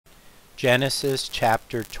Genesis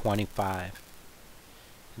chapter 25.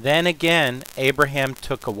 Then again Abraham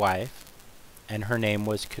took a wife, and her name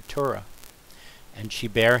was Keturah. And she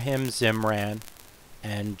bare him Zimran,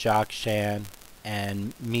 and Jokshan,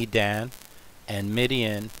 and Medan, and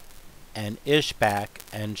Midian, and Ishbak,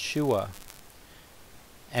 and Shua.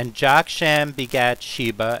 And Jokshan begat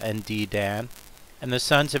Sheba and Dedan, and the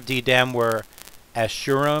sons of Dedan were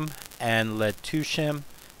Ashurim, and Letushim,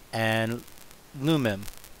 and Lumim.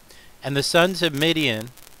 And the sons of Midian,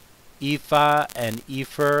 Ephah, and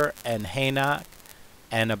Epher, and Hanok,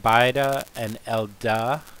 and Abida, and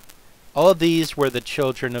Eldah. All these were the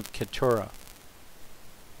children of Keturah.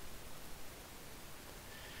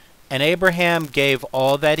 And Abraham gave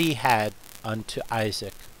all that he had unto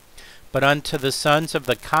Isaac. But unto the sons of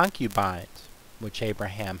the concubines, which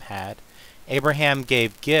Abraham had, Abraham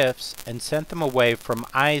gave gifts, and sent them away from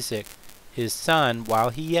Isaac his son, while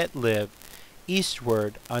he yet lived,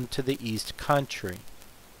 eastward unto the east country.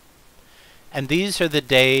 And these are the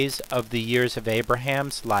days of the years of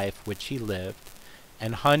Abraham's life which he lived,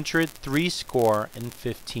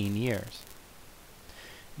 160 years.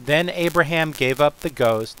 Then Abraham gave up the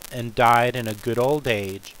ghost, and died in a good old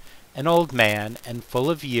age, an old man, and full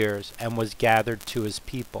of years, and was gathered to his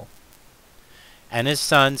people. And his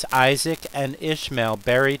sons Isaac and Ishmael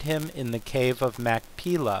buried him in the cave of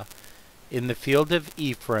Machpelah, in the field of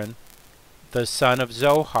Ephron, the son of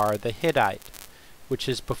Zohar the Hittite, which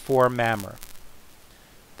is before Mamre,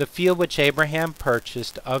 the field which Abraham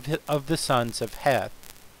purchased of the sons of Heth.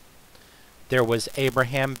 There was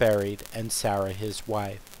Abraham buried, and Sarah his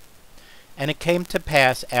wife. And it came to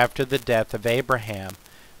pass after the death of Abraham,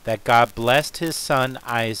 that God blessed his son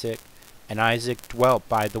Isaac, and Isaac dwelt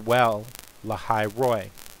by the well Lahai-roi.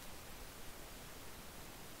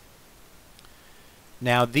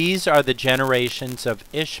 Now these are the generations of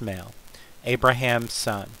Ishmael, Abraham's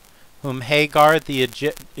son, whom Hagar the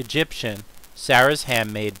Egyptian, Sarah's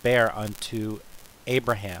handmaid, bare unto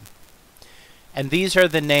Abraham. And these are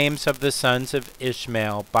the names of the sons of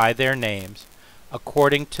Ishmael by their names,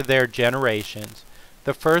 according to their generations.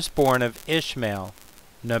 The firstborn of Ishmael,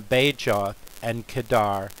 Nebajoth, and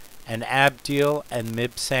Kedar, and Abdil, and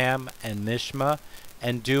Mibsam, and Mishma,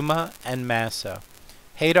 and Duma, and Massa,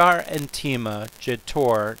 Hadar, and Tema,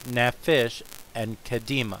 Jetor, Naphish, and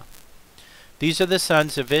Kedema. These are the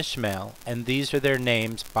sons of Ishmael, and these are their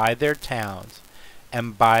names by their towns,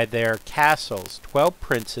 and by their castles, 12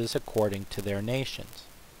 princes according to their nations.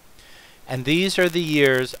 And these are the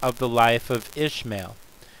years of the life of Ishmael,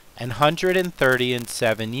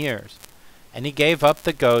 137 years. And he gave up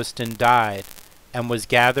the ghost, and died, and was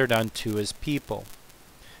gathered unto his people.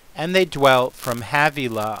 And they dwelt from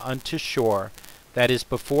Havilah unto Shur, that is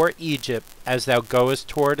before Egypt, as thou goest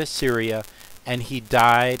toward Assyria, and he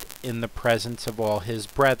died in the presence of all his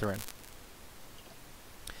brethren.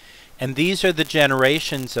 And these are the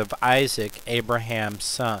generations of Isaac, Abraham's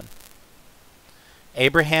son.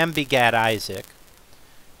 Abraham begat Isaac,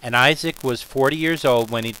 and Isaac was 40 years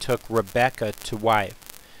old when he took Rebekah to wife,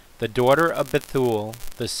 the daughter of Bethuel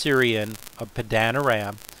the Syrian of Padan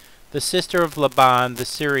Aram, the sister of Laban the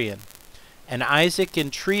Syrian. And Isaac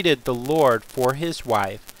entreated the Lord for his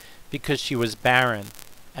wife, because she was barren.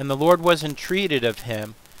 And the Lord was entreated of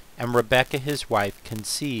him, and Rebekah his wife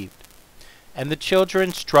conceived. And the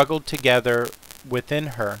children struggled together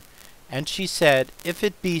within her, and she said, If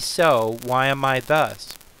it be so, why am I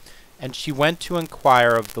thus? And she went to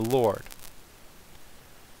inquire of the Lord.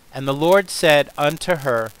 And the Lord said unto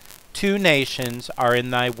her, 2 nations are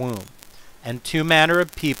in thy womb, and 2 manner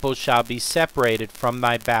of people shall be separated from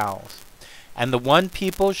thy bowels. And the one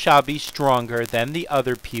people shall be stronger than the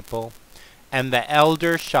other people, and the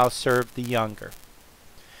elder shall serve the younger.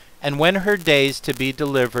 And when her days to be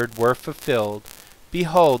delivered were fulfilled,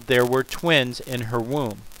 behold, there were twins in her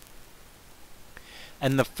womb.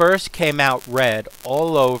 And the first came out red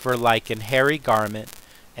all over like an hairy garment,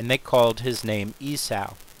 and they called his name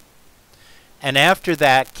Esau. And after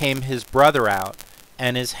that came his brother out,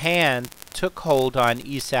 and his hand took hold on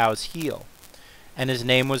Esau's heel, and his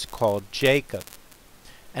name was called Jacob.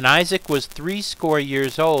 And Isaac was 80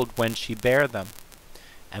 years old when she bare them.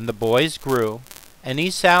 And the boys grew, and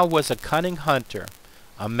Esau was a cunning hunter,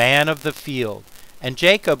 a man of the field, and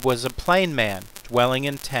Jacob was a plain man, dwelling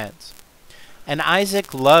in tents. And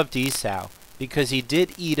Isaac loved Esau, because he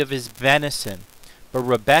did eat of his venison, but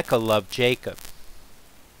Rebekah loved Jacob.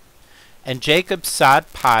 And Jacob sod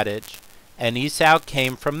pottage, and Esau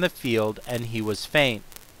came from the field, and he was faint.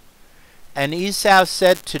 And Esau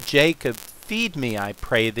said to Jacob, Feed me, I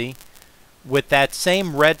pray thee, with that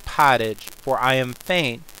same red pottage, for I am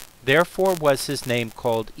faint. Therefore was his name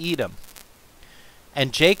called Edom.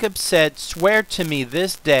 And Jacob said, Swear to me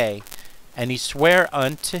this day. And he sware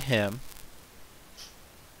unto him,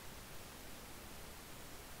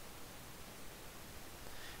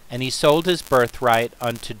 and he sold his birthright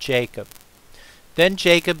unto Jacob. Then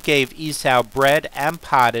Jacob gave Esau bread and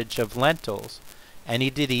pottage of lentils, and he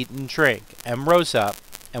did eat and drink, and rose up,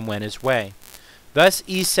 and went his way. Thus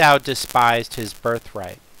Esau despised his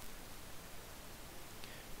birthright.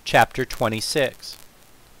 Chapter 26.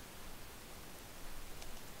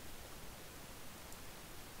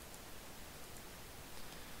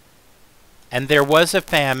 And there was a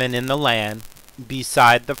famine in the land,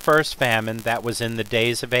 beside the first famine that was in the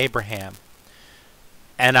days of Abraham.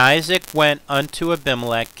 And Isaac went unto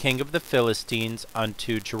Abimelech king of the Philistines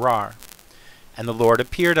unto Gerar. And the Lord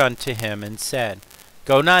appeared unto him, and said,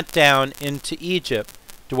 Go not down into Egypt,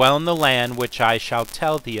 dwell in the land which I shall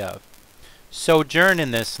tell thee of. Sojourn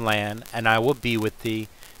in this land, and I will be with thee,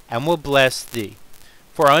 and will bless thee.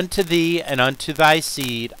 For unto thee and unto thy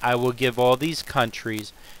seed I will give all these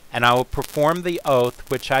countries, and I will perform the oath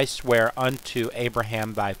which I swear unto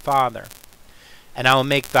Abraham thy father. And I will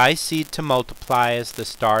make thy seed to multiply as the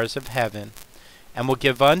stars of heaven, and will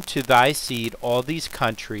give unto thy seed all these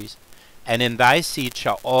countries, and in thy seed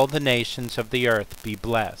shall all the nations of the earth be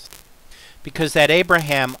blessed. Because that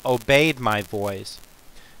Abraham obeyed my voice,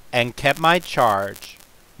 and kept my charge,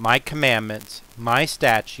 my commandments, my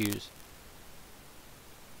statutes,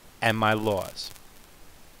 and my laws.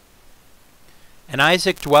 And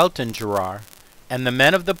Isaac dwelt in Gerar, and the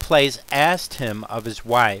men of the place asked him of his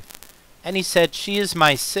wife, and he said, She is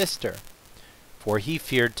my sister. For he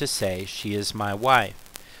feared to say, She is my wife.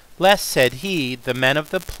 Lest, said he, the men of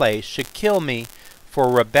the place should kill me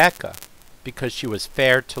for Rebekah, because she was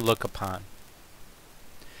fair to look upon.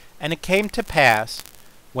 And it came to pass,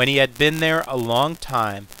 when he had been there a long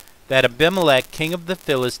time, that Abimelech king of the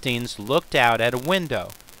Philistines looked out at a window,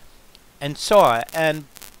 and saw, and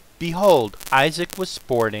behold, Isaac was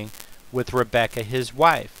sporting with Rebekah his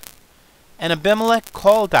wife. And Abimelech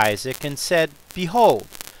called Isaac, and said, Behold,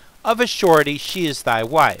 of a surety she is thy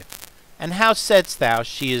wife. And how saidst thou,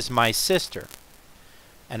 She is my sister?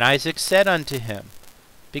 And Isaac said unto him,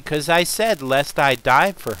 Because I said, Lest I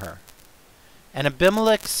die for her. And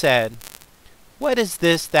Abimelech said, What is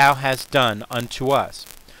this thou hast done unto us?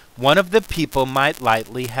 One of the people might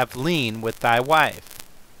lightly have lain with thy wife.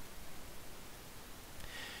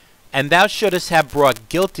 And thou shouldest have brought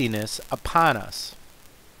guiltiness upon us.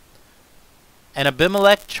 And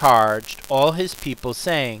Abimelech charged all his people,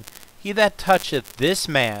 saying, He that toucheth this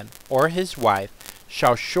man or his wife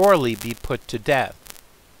shall surely be put to death.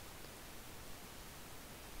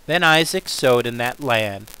 Then Isaac sowed in that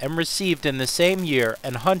land, and received in the same year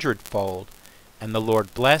 100-fold, and the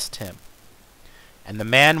Lord blessed him. And the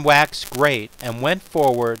man waxed great, and went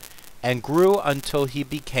forward, and grew until he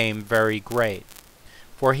became very great.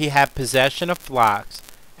 For he had possession of flocks,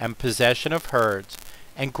 and possession of herds,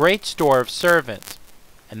 and great store of servants.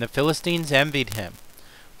 And the Philistines envied him.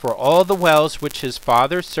 For all the wells which his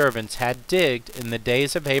father's servants had digged in the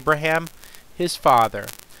days of Abraham his father,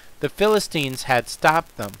 the Philistines had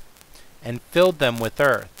stopped them, and filled them with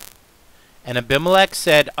earth. And Abimelech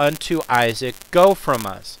said unto Isaac, Go from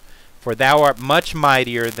us, for thou art much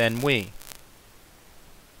mightier than we.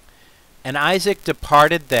 And Isaac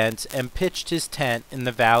departed thence, and pitched his tent in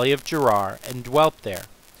the valley of Gerar, and dwelt there.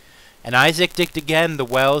 And Isaac digged again the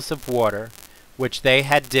wells of water, which they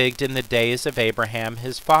had digged in the days of Abraham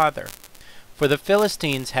his father. For the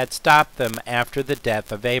Philistines had stopped them after the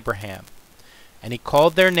death of Abraham. And he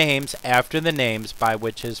called their names after the names by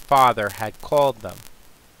which his father had called them.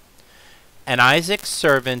 And Isaac's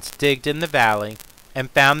servants digged in the valley, and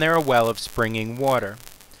found there a well of springing water.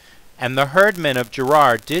 And the herdmen of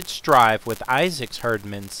Gerar did strive with Isaac's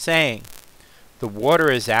herdmen, saying, The water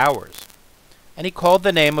is ours. And he called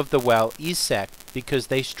the name of the well Esek, because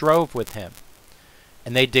they strove with him.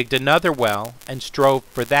 And they digged another well, and strove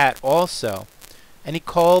for that also. And he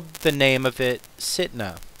called the name of it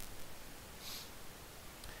Sitnah.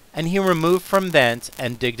 And he removed from thence,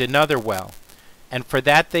 and digged another well. And for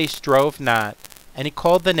that they strove not. And he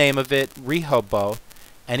called the name of it Rehoboth.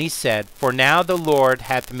 And he said, For now the Lord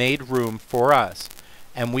hath made room for us,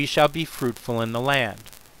 and we shall be fruitful in the land.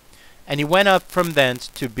 And he went up from thence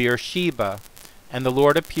to Beersheba, and the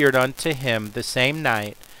Lord appeared unto him the same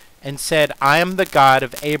night, and said, I am the God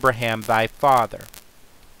of Abraham thy father.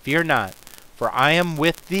 Fear not, for I am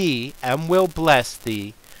with thee, and will bless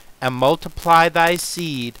thee, and multiply thy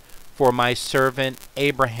seed for my servant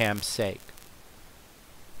Abraham's sake.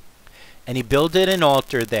 And he builded an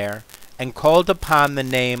altar there, and called upon the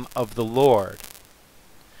name of the Lord,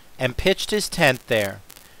 and pitched his tent there.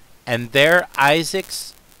 And there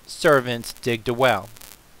Isaac's servants digged a well.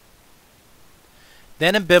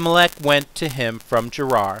 Then Abimelech went to him from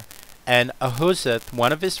Gerar, and Ahuzzath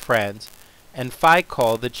one of his friends, and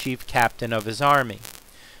Phicol the chief captain of his army.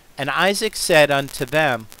 And Isaac said unto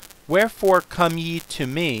them, Wherefore come ye to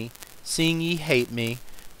me, seeing ye hate me,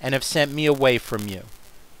 and have sent me away from you?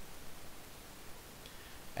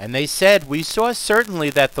 And they said, We saw certainly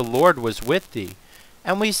that the Lord was with thee.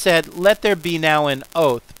 And we said, Let there be now an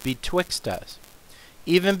oath betwixt us,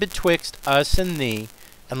 even betwixt us and thee,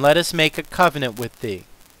 and let us make a covenant with thee,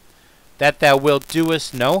 that thou wilt do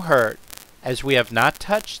us no hurt, as we have not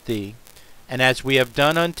touched thee, and as we have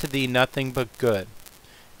done unto thee nothing but good,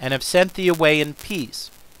 and have sent thee away in peace.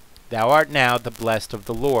 Thou art now the blessed of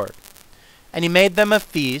the Lord. And he made them a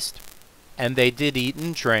feast, and they did eat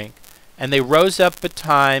and drink, and they rose up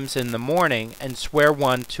betimes in the morning, and sware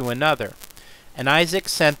one to another. And Isaac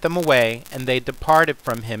sent them away, and they departed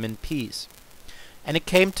from him in peace. And it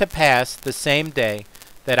came to pass the same day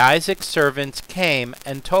that Isaac's servants came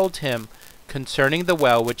and told him concerning the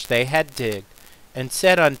well which they had digged, and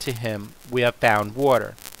said unto him, We have found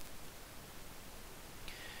water.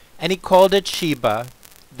 And he called it Sheba.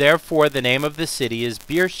 Therefore the name of the city is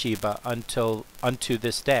Beersheba unto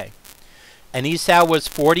this day. And Esau was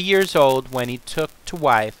 40 years old when he took to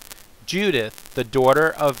wife Judith, the daughter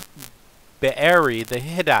of Beeri the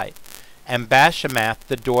Hittite, and Bashemath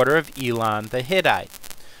the daughter of Elon the Hittite,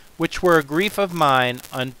 which were a grief of mine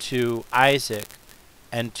unto Isaac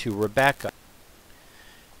and to Rebekah.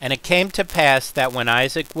 And it came to pass that when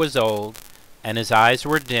Isaac was old, and his eyes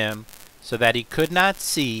were dim, so that he could not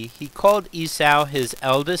see, he called Esau his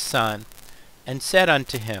eldest son, and said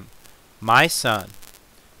unto him, My son.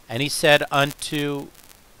 And he said unto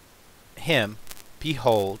him,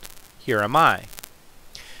 Behold, here am I.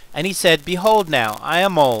 And he said, Behold now, I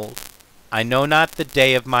am old, I know not the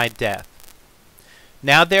day of my death.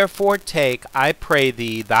 Now therefore take, I pray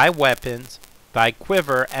thee, thy weapons, thy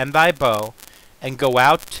quiver, and thy bow, and go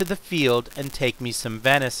out to the field, and take me some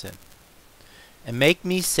venison, and make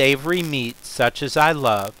me savory meat, such as I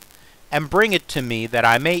love, and bring it to me, that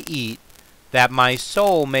I may eat, that my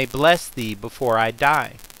soul may bless thee before I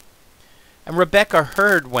die. And Rebekah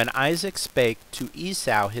heard when Isaac spake to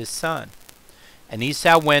Esau his son. And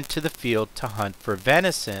Esau went to the field to hunt for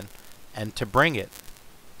venison, and to bring it.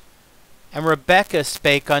 And Rebekah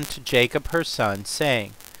spake unto Jacob her son,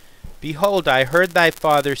 saying, Behold, I heard thy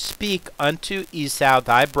father speak unto Esau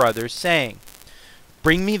thy brother, saying,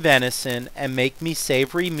 Bring me venison, and make me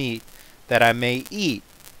savory meat, that I may eat,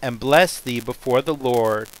 and bless thee before the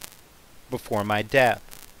Lord before my death.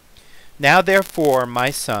 Now therefore, my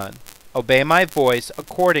son, obey my voice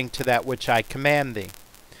according to that which I command thee.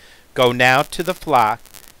 Go now to the flock,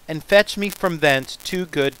 and fetch me from thence 2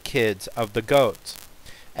 good kids of the goats,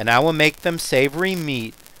 and I will make them savory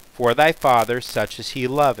meat for thy father, such as he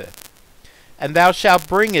loveth. And thou shalt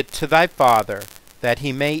bring it to thy father, that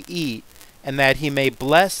he may eat, and that he may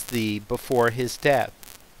bless thee before his death.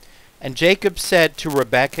 And Jacob said to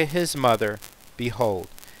Rebekah his mother, Behold,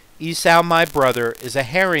 Esau my brother is a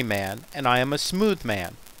hairy man, and I am a smooth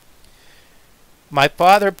man. My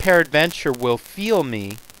father peradventure will feel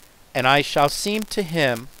me, and I shall seem to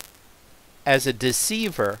him as a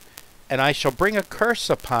deceiver, and I shall bring a curse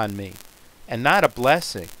upon me, and not a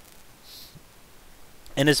blessing.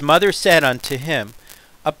 And his mother said unto him,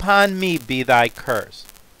 Upon me be thy curse.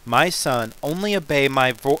 My son, only obey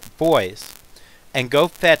my voice, and go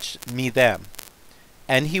fetch me them.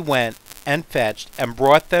 And he went, and fetched, and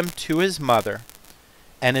brought them to his mother.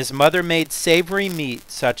 And his mother made savory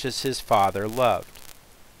meat, such as his father loved.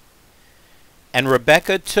 And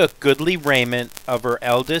Rebekah took goodly raiment of her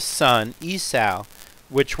eldest son Esau,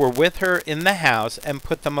 which were with her in the house, and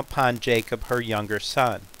put them upon Jacob her younger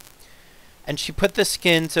son. And she put the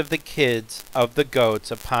skins of the kids of the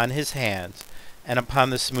goats upon his hands, and upon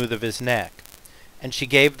the smooth of his neck. And she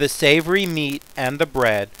gave the savory meat and the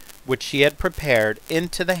bread, which she had prepared,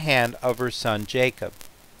 into the hand of her son Jacob.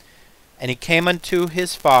 And he came unto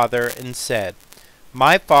his father, and said,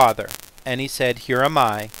 My father. And he said, Here am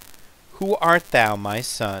I. Who art thou, my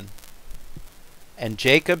son? And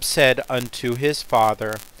Jacob said unto his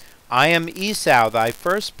father, I am Esau thy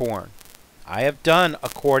firstborn. I have done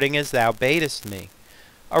according as thou badest me.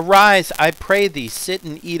 Arise, I pray thee, sit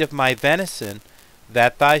and eat of my venison,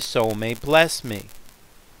 that thy soul may bless me.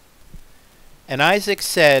 And Isaac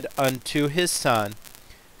said unto his son,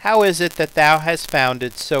 How is it that thou hast found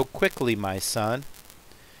it so quickly, my son?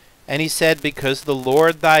 And he said, Because the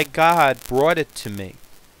Lord thy God brought it to me.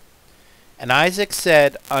 And Isaac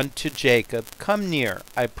said unto Jacob, Come near,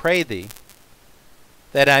 I pray thee,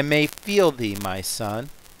 that I may feel thee, my son.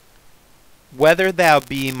 whether thou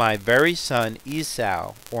be my very son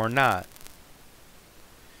Esau or not.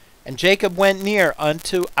 And Jacob went near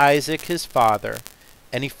unto Isaac his father,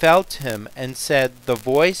 and he felt him, and said, The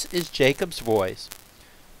voice is Jacob's voice,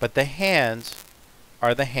 but the hands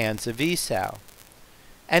are the hands of Esau.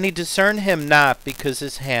 And he discerned him not, because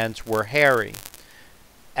his hands were hairy,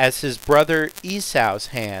 as his brother Esau's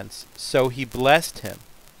hands, so he blessed him.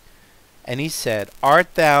 And he said,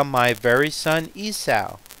 Art thou my very son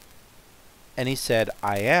Esau? And he said,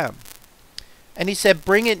 I am. And he said,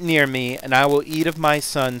 Bring it near me, and I will eat of my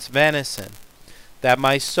son's venison, that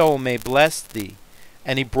my soul may bless thee.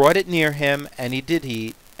 And he brought it near him, and he did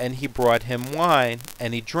eat, and he brought him wine,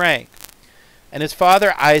 and he drank. And his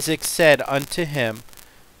father Isaac said unto him,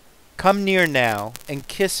 Come near now, and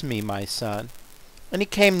kiss me, my son. And he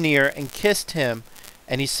came near, and kissed him,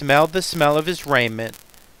 and he smelled the smell of his raiment,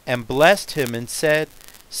 and blessed him, and said,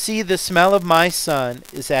 See, the smell of my son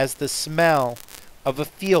is as the smell of a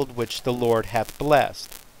field which the Lord hath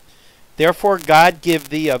blessed. Therefore God give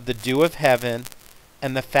thee of the dew of heaven,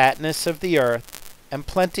 and the fatness of the earth, and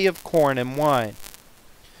plenty of corn and wine.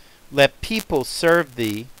 Let people serve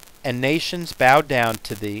thee, and nations bow down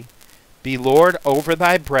to thee. Be Lord over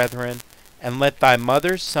thy brethren, and let thy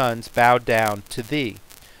mother's sons bow down to thee.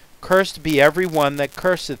 Cursed be every one that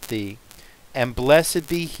curseth thee, and blessed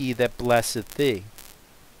be he that blesseth thee.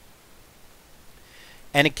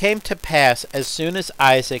 And it came to pass, as soon as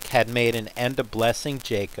Isaac had made an end of blessing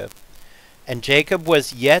Jacob, and Jacob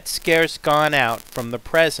was yet scarce gone out from the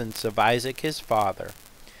presence of Isaac his father,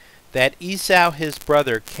 that Esau his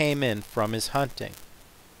brother came in from his hunting.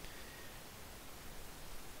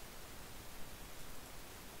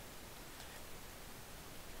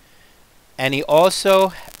 And he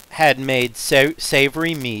also had made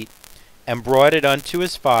savory meat, and brought it unto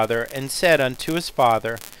his father, and said unto his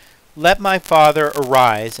father, Let my father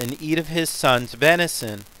arise, and eat of his son's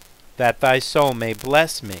venison, that thy soul may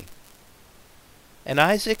bless me. And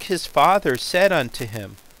Isaac his father said unto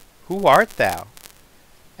him, Who art thou?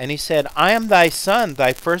 And he said, I am thy son,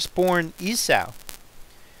 thy firstborn Esau.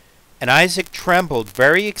 And Isaac trembled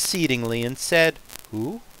very exceedingly, and said,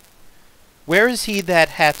 Who? Where is he that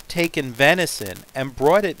hath taken venison, and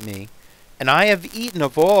brought it me? And I have eaten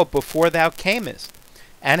of all before thou camest,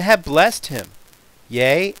 and have blessed him.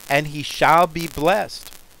 Yea, and he shall be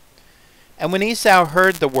blessed. And when Esau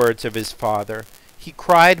heard the words of his father, he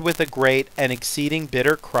cried with a great and exceeding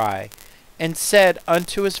bitter cry, and said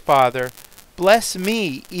unto his father, Bless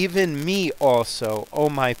me, even me also, O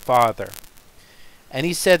my father. And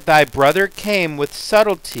he said, Thy brother came with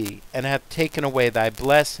subtlety, and hath taken away thy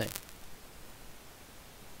blessing.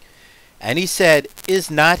 And he said,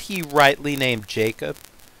 Is not he rightly named Jacob?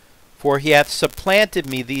 For he hath supplanted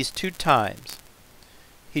me these 2 times.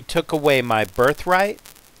 He took away my birthright,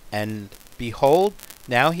 and behold,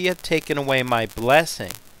 now he hath taken away my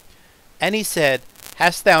blessing. And he said,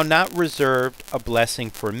 Hast thou not reserved a blessing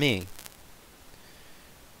for me?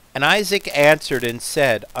 And Isaac answered and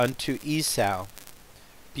said unto Esau,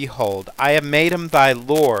 Behold, I have made him thy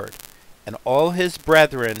lord, and all his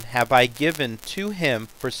brethren have I given to him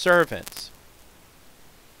for servants.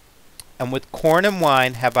 And with corn and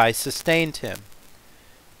wine have I sustained him.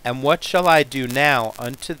 And what shall I do now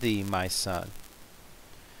unto thee, my son?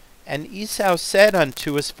 And Esau said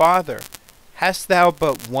unto his father, Hast thou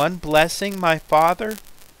but one blessing, my father?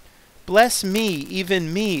 Bless me,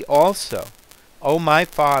 even me also, O my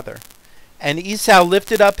father. And Esau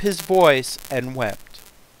lifted up his voice and wept.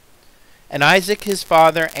 And Isaac his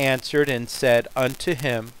father answered and said unto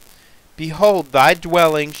him, Behold, thy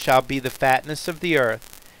dwelling shall be the fatness of the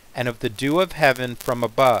earth, and of the dew of heaven from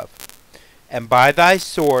above. And by thy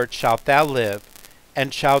sword shalt thou live,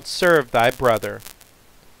 and shalt serve thy brother.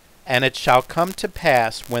 And it shall come to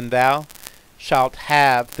pass, when thou shalt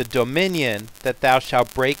have the dominion, that thou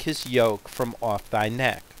shalt break his yoke from off thy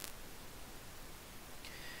neck.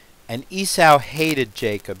 And Esau hated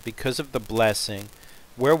Jacob because of the blessing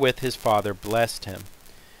wherewith his father blessed him.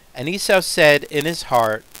 And Esau said in his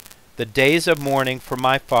heart, The days of mourning for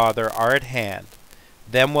my father are at hand,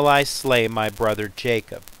 then will I slay my brother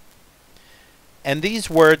Jacob. And these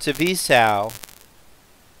words of Esau,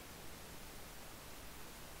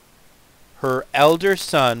 her elder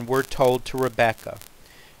son, were told to Rebekah.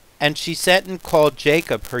 And she sent and called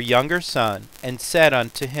Jacob her younger son, and said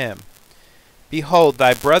unto him, Behold,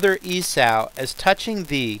 thy brother Esau, as touching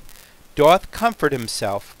thee, doth comfort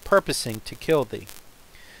himself, purposing to kill thee.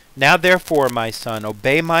 Now therefore, my son,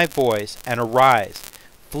 obey my voice, and arise,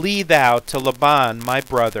 flee thou to Laban my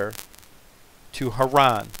brother, to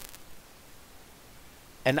Haran,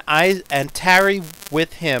 and tarry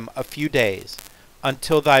with him a few days.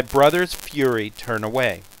 until thy brother's fury turn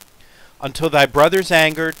away, until thy brother's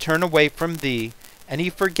anger turn away from thee, and he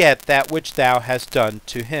forget that which thou hast done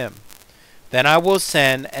to him. Then I will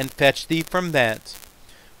send and fetch thee from thence.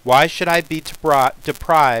 Why should I be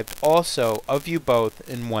deprived also of you both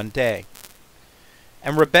in one day?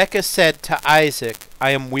 And Rebekah said to Isaac, I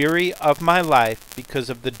am weary of my life because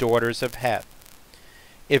of the daughters of Heth.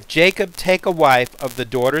 If Jacob take a wife of the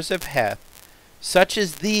daughters of Heth, such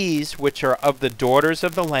as these which are of the daughters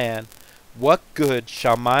of the land, what good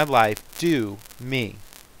shall my life do me?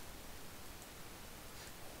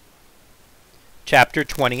 Chapter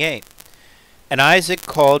 28. And Isaac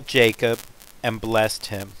called Jacob, and blessed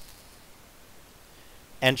him,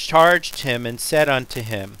 and charged him, and said unto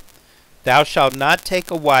him, Thou shalt not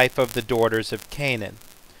take a wife of the daughters of Canaan.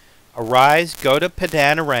 Arise, go to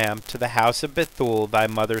Padan Aram, to the house of Bethuel thy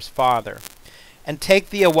mother's father, and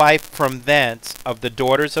take thee a wife from thence of the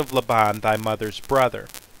daughters of Laban thy mother's brother.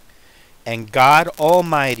 And God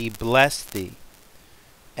Almighty bless thee,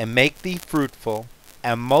 and make thee fruitful,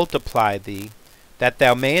 and multiply thee, that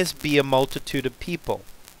thou mayest be a multitude of people,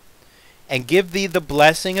 and give thee the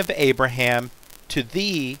blessing of Abraham to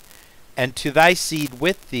thee and to thy seed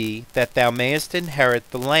with thee, that thou mayest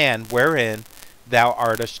inherit the land wherein thou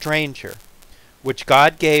art a stranger, which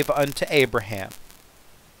God gave unto Abraham.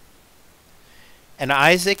 And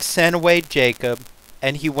Isaac sent away Jacob,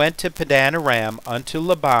 and he went to Padan Aram unto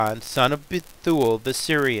Laban, son of Bethuel the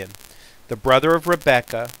Syrian, the brother of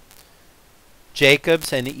Rebekah,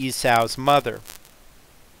 Jacob's and Esau's mother.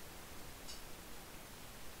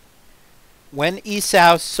 When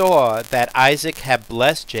Esau saw that Isaac had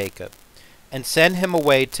blessed Jacob, and sent him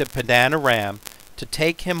away to Padan Aram to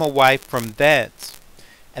take him a wife from thence,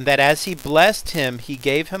 and that as he blessed him he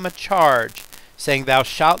gave him a charge, saying, Thou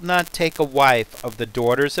shalt not take a wife of the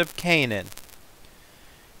daughters of Canaan,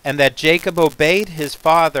 and that Jacob obeyed his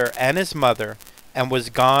father and his mother, and was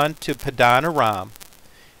gone to Padan Aram.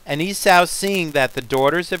 And Esau, seeing that the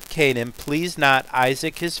daughters of Canaan pleased not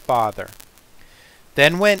Isaac his father,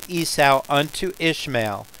 then went Esau unto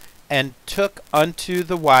Ishmael, and took unto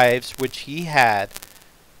the wives which he had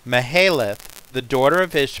Mahalath, the daughter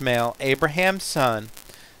of Ishmael, Abraham's son,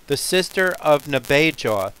 the sister of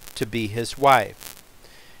Nebajoth, to be his wife.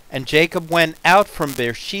 And Jacob went out from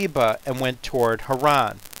Beersheba, and went toward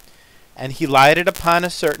Haran. And he lighted upon a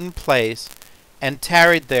certain place, and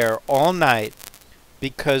tarried there all night,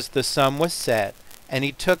 because the sun was set. And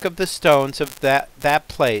he took of the stones of that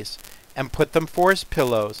place, and put them for his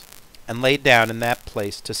pillows, and lay down in that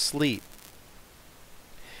place to sleep.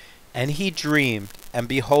 And he dreamed, and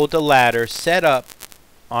behold, a ladder set up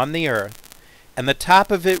on the earth, and the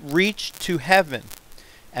top of it reached to heaven.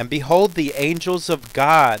 And behold, the angels of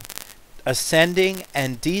God ascending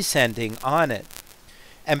and descending on it.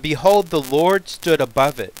 And behold, the Lord stood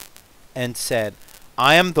above it, and said,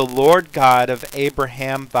 I am the Lord God of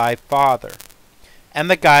Abraham thy father, and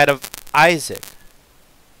the God of Isaac.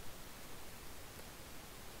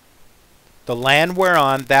 The land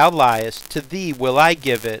whereon thou liest, to thee will I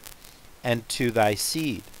give it, and to thy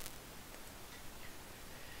seed.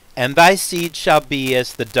 And thy seed shall be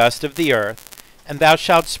as the dust of the earth, and thou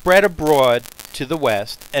shalt spread abroad to the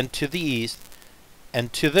west, and to the east,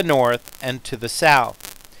 and to the north, and to the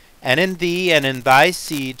south. And in thee and in thy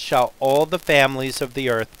seed shall all the families of the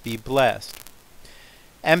earth be blessed.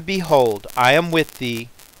 And behold, I am with thee,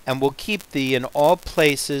 and will keep thee in all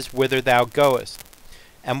places whither thou goest,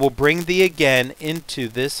 and will bring thee again into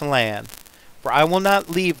this land, for I will not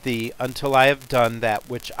leave thee until I have done that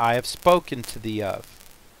which I have spoken to thee of.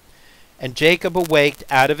 And Jacob awaked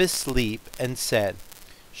out of his sleep, and said,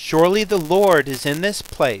 Surely the Lord is in this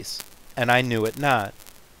place, and I knew it not.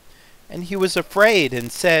 And he was afraid,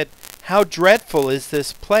 and said, How dreadful is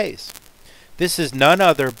this place! This is none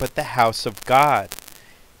other but the house of God,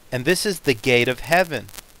 and this is the gate of heaven.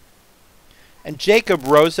 And Jacob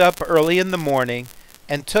rose up early in the morning,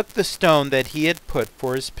 and took the stone that he had put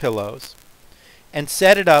for his pillows, and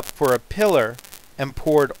set it up for a pillar, and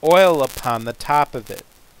poured oil upon the top of it.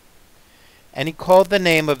 And he called the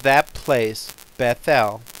name of that place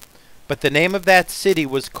Bethel, but the name of that city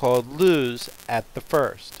was called Luz at the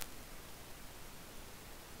first.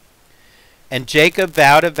 And Jacob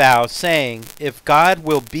vowed a vow, saying, If God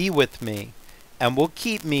will be with me, and will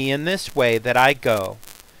keep me in this way that I go,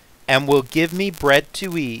 and will give me bread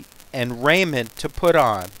to eat, and raiment to put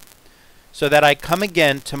on, so that I come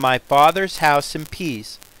again to my father's house in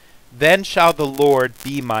peace, then shall the Lord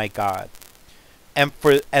be my God. And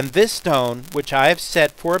this stone which I have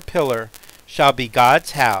set for a pillar shall be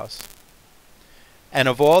God's house. And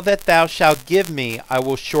of all that thou shalt give me, I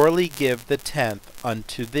will surely give the tenth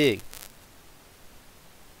unto thee.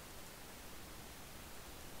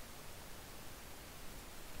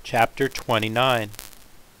 Chapter 29.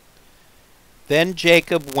 Then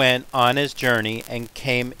Jacob went on his journey and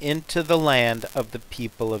came into the land of the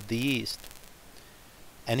people of the east.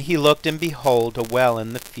 And he looked, and behold, a well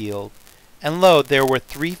in the field, and lo, there were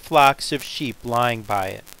 3 flocks of sheep lying by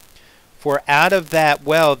it. For out of that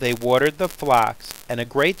well they watered the flocks, and a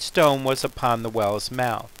great stone was upon the well's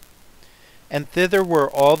mouth. And thither were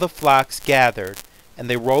all the flocks gathered, and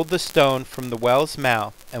they rolled the stone from the well's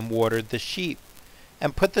mouth, and watered the sheep,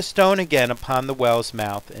 and put the stone again upon the well's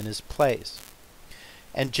mouth in his place.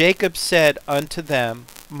 And Jacob said unto them,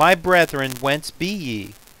 My brethren, whence be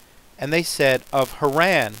ye? And they said, Of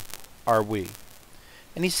Haran are we.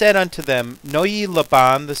 And he said unto them, Know ye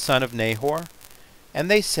Laban the son of Nahor? And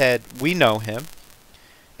they said, We know him.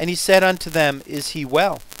 And he said unto them, Is he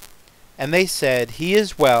well? And they said, He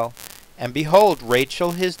is well, and behold,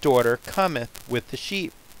 Rachel his daughter cometh with the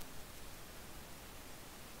sheep.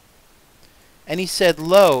 And he said,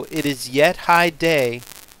 Lo, it is yet high day,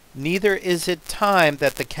 neither is it time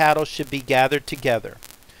that the cattle should be gathered together.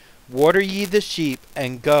 Water ye the sheep,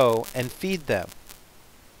 and go and feed them.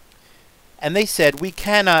 And they said, We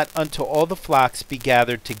cannot until all the flocks be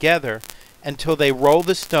gathered together, until they roll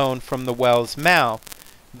the stone from the well's mouth,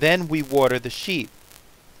 then we water the sheep.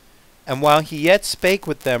 And while he yet spake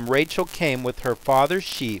with them, Rachel came with her father's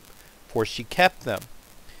sheep, for she kept them.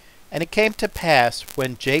 And it came to pass,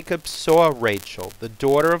 when Jacob saw Rachel, the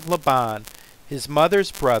daughter of Laban, his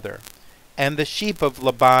mother's brother, and the sheep of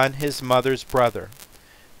Laban his mother's brother,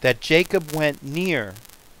 that Jacob went near,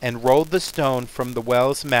 and rolled the stone from the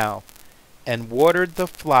well's mouth, and watered the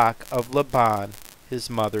flock of Laban his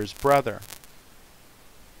mother's brother.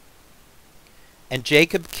 And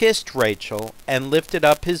Jacob kissed Rachel, and lifted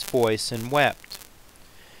up his voice, and wept.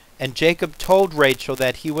 And Jacob told Rachel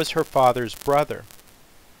that he was her father's brother,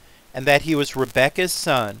 and that he was Rebekah's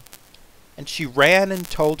son. And she ran and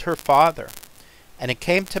told her father. And it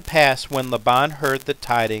came to pass, when Laban heard the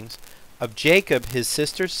tidings of Jacob his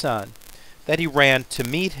sister's son, that he ran to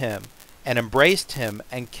meet him, and embraced him,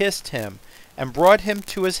 and kissed him, and brought him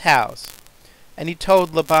to his house. And he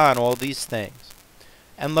told Laban all these things.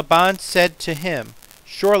 And Laban said to him,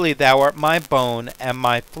 Surely thou art my bone and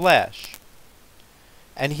my flesh.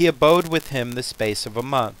 And he abode with him the space of a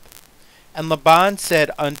month. And Laban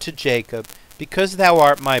said unto Jacob, Because thou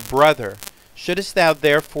art my brother, shouldest thou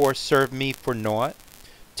therefore serve me for naught?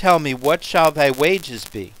 Tell me, what shall thy wages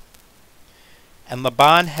be? And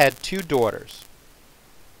Laban had 2 daughters.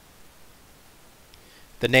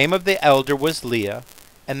 The name of the elder was Leah,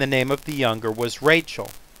 and the name of the younger was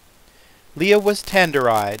Rachel. Leah was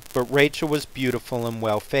tender-eyed, but Rachel was beautiful and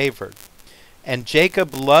well-favored. And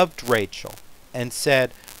Jacob loved Rachel, and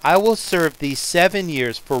said, I will serve thee 7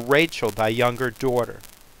 years for Rachel thy younger daughter.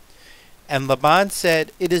 And Laban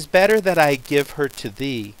said, It is better that I give her to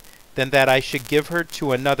thee, than that I should give her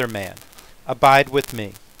to another man. Abide with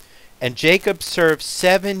me. And Jacob served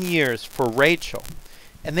 7 years for Rachel,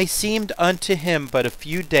 and they seemed unto him but a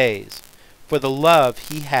few days, for the love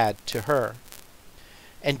he had to her.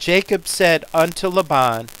 And Jacob said unto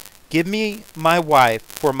Laban, Give me my wife,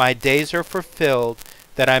 for my days are fulfilled,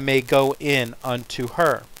 that I may go in unto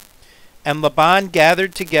her. And Laban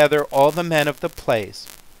gathered together all the men of the place,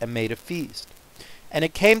 and made a feast. And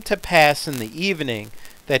it came to pass in the evening,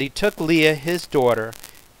 that he took Leah his daughter,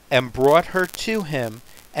 and brought her to him,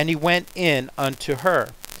 and he went in unto her.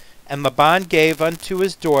 And Laban gave unto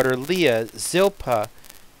his daughter Leah Zilpah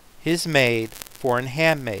his maid for an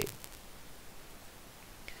handmaid.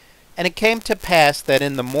 And it came to pass that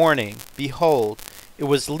in the morning, behold, it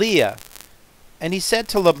was Leah. And he said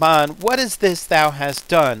to Laban, What is this thou hast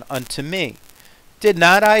done unto me? Did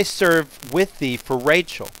not I serve with thee for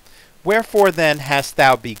Rachel? Wherefore then hast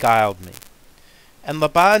thou beguiled me? And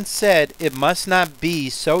Laban said, It must not be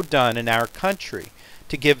so done in our country,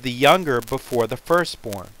 to give the younger before the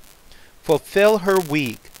firstborn. Fulfill her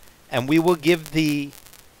week, and we will give thee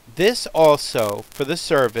this also for the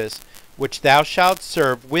service which thou shalt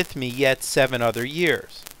serve with me yet 7 other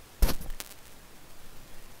years.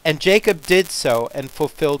 And Jacob did so, and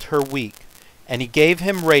fulfilled her week, and he gave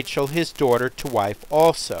him Rachel his daughter to wife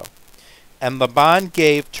also. And Laban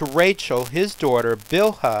gave to Rachel his daughter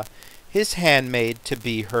Bilhah his handmaid to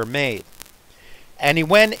be her maid. And he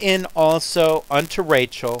went in also unto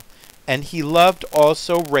Rachel, and he loved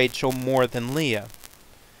also Rachel more than Leah,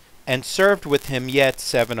 and served with him yet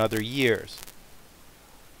 7 other years.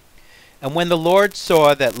 And when the Lord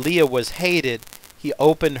saw that Leah was hated, he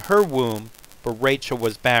opened her womb, but Rachel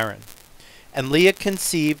was barren. And Leah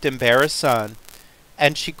conceived and bare a son,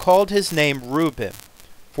 and she called his name Reuben,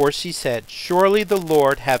 for she said, Surely the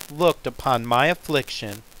Lord hath looked upon my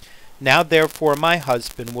affliction, Now therefore my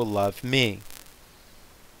husband will love me.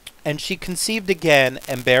 And she conceived again,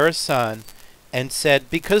 and bare a son, and said,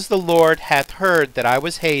 Because the Lord hath heard that I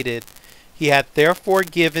was hated, he hath therefore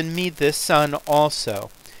given me this son also.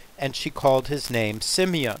 And she called his name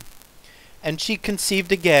Simeon. And she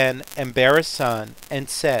conceived again, and bare a son, and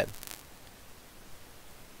said,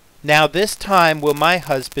 Now this time will my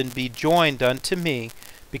husband be joined unto me,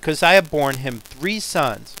 because I have borne him 3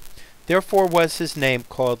 sons. Therefore was his name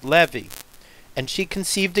called Levi. And she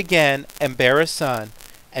conceived again, and bare a son.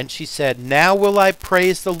 And she said, Now will I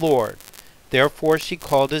praise the Lord. Therefore she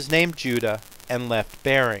called his name Judah, and left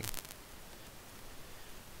bearing.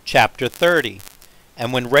 Chapter 30.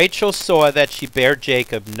 And when Rachel saw that she bare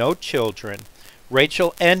Jacob no children,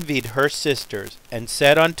 Rachel envied her sisters, and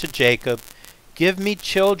said unto Jacob, Give me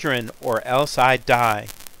children, or else I die.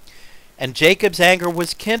 And Jacob's anger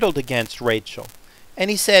was kindled against Rachel. And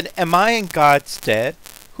he said, Am I in God's stead?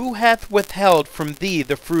 Who hath withheld from thee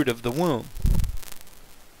the fruit of the womb?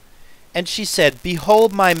 And she said,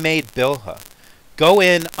 Behold my maid Bilhah, go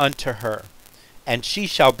in unto her, and she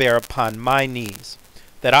shall bear upon my knees,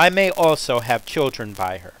 that I may also have children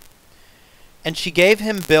by her. And she gave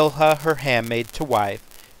him Bilhah her handmaid to wife,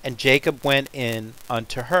 and Jacob went in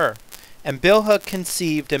unto her. And Bilhah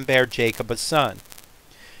conceived and bare Jacob a son.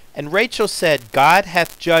 And Rachel said, God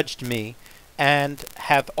hath judged me, and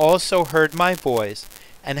hath also heard my voice,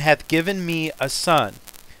 and hath given me a son.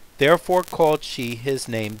 Therefore called she his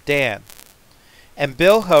name Dan. And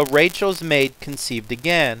Bilhah Rachel's maid conceived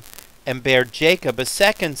again, and bare Jacob a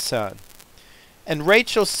second son. And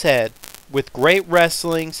Rachel said, With great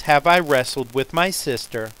wrestlings have I wrestled with my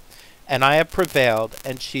sister, and I have prevailed,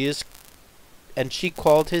 and she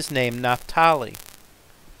called his name Naphtali.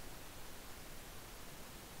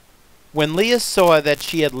 When Leah saw that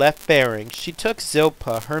she had left bearing, she took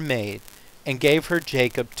Zilpah her maid, and gave her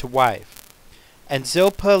Jacob to wife. And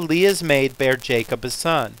Zilpah Leah's maid bare Jacob a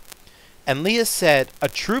son. And Leah said, A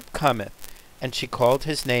troop cometh, and she called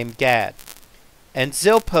his name Gad. And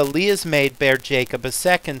Zilpah Leah's maid bare Jacob a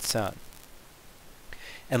second son.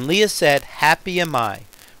 And Leah said, Happy am I,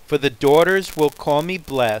 for the daughters will call me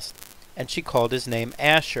blessed, and she called his name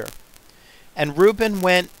Asher. And Reuben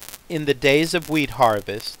went in the days of wheat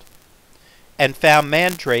harvest, and found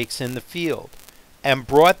mandrakes in the field, and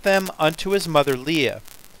brought them unto his mother Leah.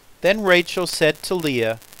 Then Rachel said to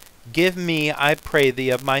Leah, Give me, I pray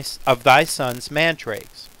thee, of thy son's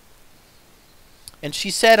mandrakes. And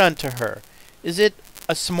she said unto her, Is it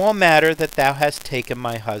a small matter that thou hast taken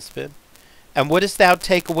my husband? And wouldest thou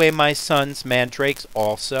take away my son's mandrakes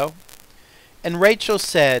also? And Rachel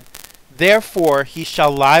said, Therefore he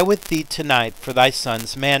shall lie with thee tonight for thy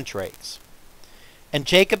son's mandrakes. And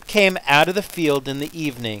Jacob came out of the field in the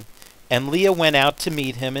evening, and Leah went out to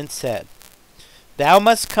meet him, and said, Thou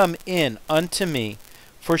must come in unto me,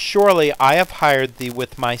 for surely I have hired thee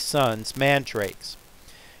with my son's mandrakes.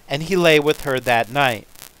 And he lay with her that night.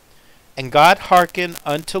 And God hearkened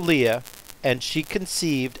unto Leah, and she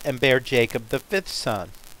conceived, and bare Jacob the 5th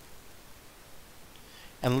son.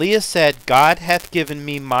 And Leah said, God hath given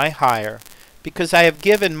me my hire, because I have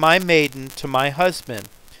given my maiden to my husband.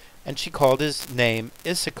 And she called his name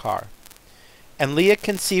Issachar. And Leah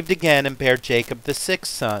conceived again, and bare Jacob the 6th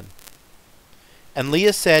son. And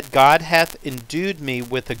Leah said, God hath endued me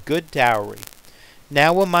with a good dowry.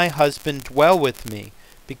 Now will my husband dwell with me,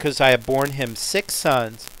 because I have borne him 6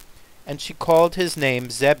 sons. And she called his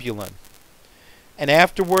name Zebulun. And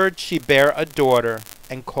afterward she bare a daughter,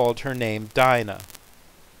 and called her name Dinah.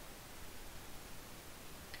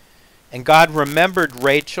 And God remembered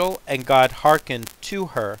Rachel, and God hearkened to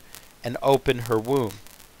her, and opened her womb.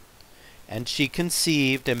 And she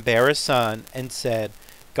conceived, and bare a son, and said,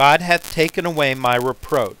 God hath taken away my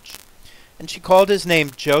reproach. And she called his name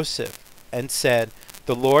Joseph, and said,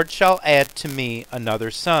 The Lord shall add to me another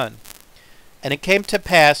son. And it came to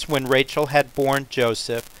pass, when Rachel had borne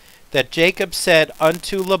Joseph, that Jacob said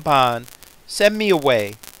unto Laban, Send me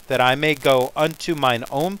away, that I may go unto mine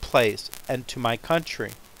own place, and to my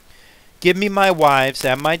country. Give me my wives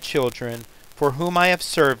and my children, for whom I have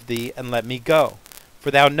served thee, and let me go.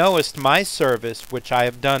 For thou knowest my service which I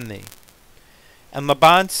have done thee. And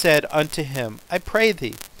Laban said unto him, I pray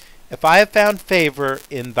thee, if I have found favor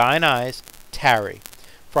in thine eyes, tarry.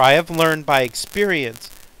 For I have learned by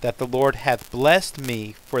experience that the Lord hath blessed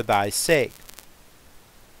me for thy sake.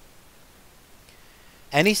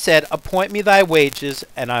 And he said, Appoint me thy wages,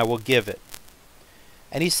 and I will give it.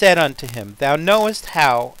 And he said unto him, Thou knowest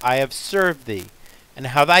how I have served thee, and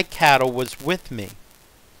how thy cattle was with me.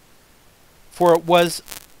 For it was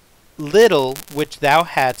little which thou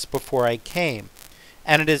hadst before I came,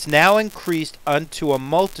 and it is now increased unto a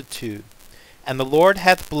multitude. And the Lord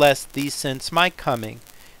hath blessed thee since my coming.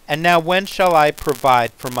 And now when shall I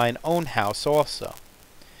provide for mine own house also?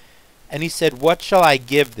 And he said, What shall I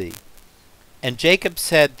give thee? And Jacob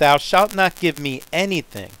said, Thou shalt not give me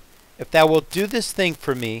anything. If thou wilt do this thing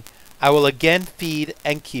for me, I will again feed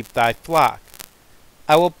and keep thy flock.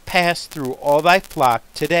 I will pass through all thy flock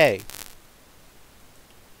today,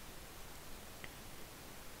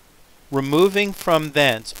 removing from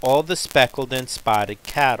thence all the speckled and spotted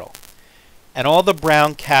cattle, and all the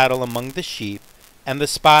brown cattle among the sheep, and the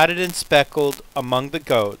spotted and speckled among the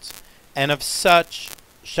goats, and of such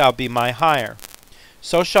shall be my hire.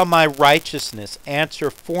 So shall my righteousness answer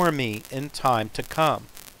for me in time to come.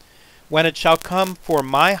 When it shall come for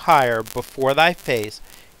my hire before thy face,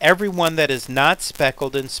 every one that is not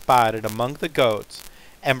speckled and spotted among the goats,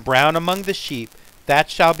 and brown among the sheep, that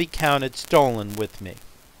shall be counted stolen with me.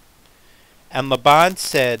 And Laban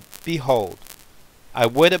said, Behold, I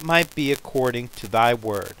would it might be according to thy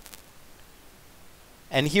word.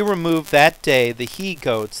 And he removed that day the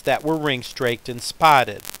he-goats that were ring-straked and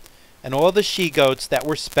spotted, and all the she-goats that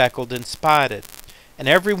were speckled and spotted, and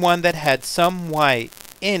every one that had some white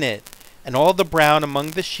in it, and all the brown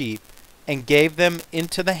among the sheep, and gave them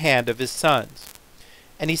into the hand of his sons.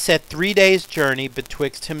 And he set 3 days' journey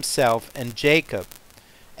betwixt himself and Jacob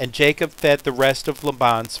fed the rest of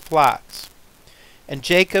Laban's flocks. And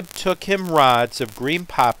Jacob took him rods of green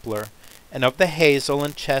poplar, and of the hazel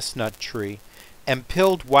and chestnut tree, and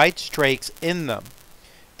pilled white strakes in them,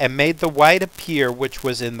 and made the white appear which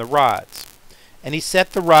was in the rods. And he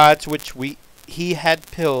set the rods which he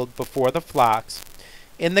had pilled before the flocks,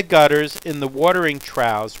 in the gutters, in the watering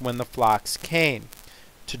troughs, when the flocks came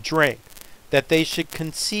to drink, that they should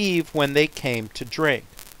conceive when they came to drink.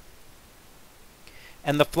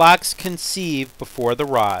 And the flocks conceived before the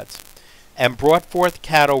rods, and brought forth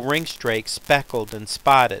cattle ring-straked, speckled, and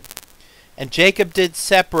spotted. And Jacob did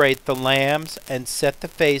separate the lambs, and set the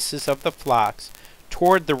faces of the flocks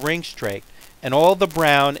toward the ring-straked, and all the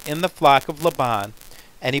brown in the flock of Laban,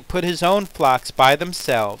 and he put his own flocks by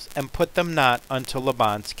themselves, and put them not unto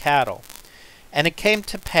Laban's cattle. And it came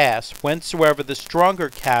to pass, whensoever the stronger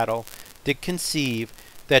cattle did conceive,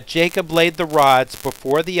 that Jacob laid the rods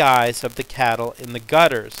before the eyes of the cattle in the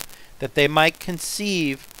gutters, that they might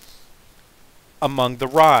conceive among the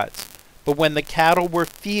rods. But when the cattle were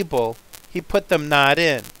feeble, he put them not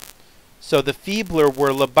in. So the feebler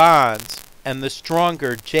were Laban's, and the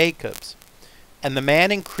stronger Jacob's. And the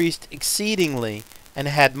man increased exceedingly, and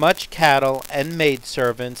had much cattle, and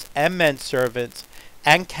maidservants, and menservants,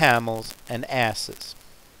 and camels, and asses.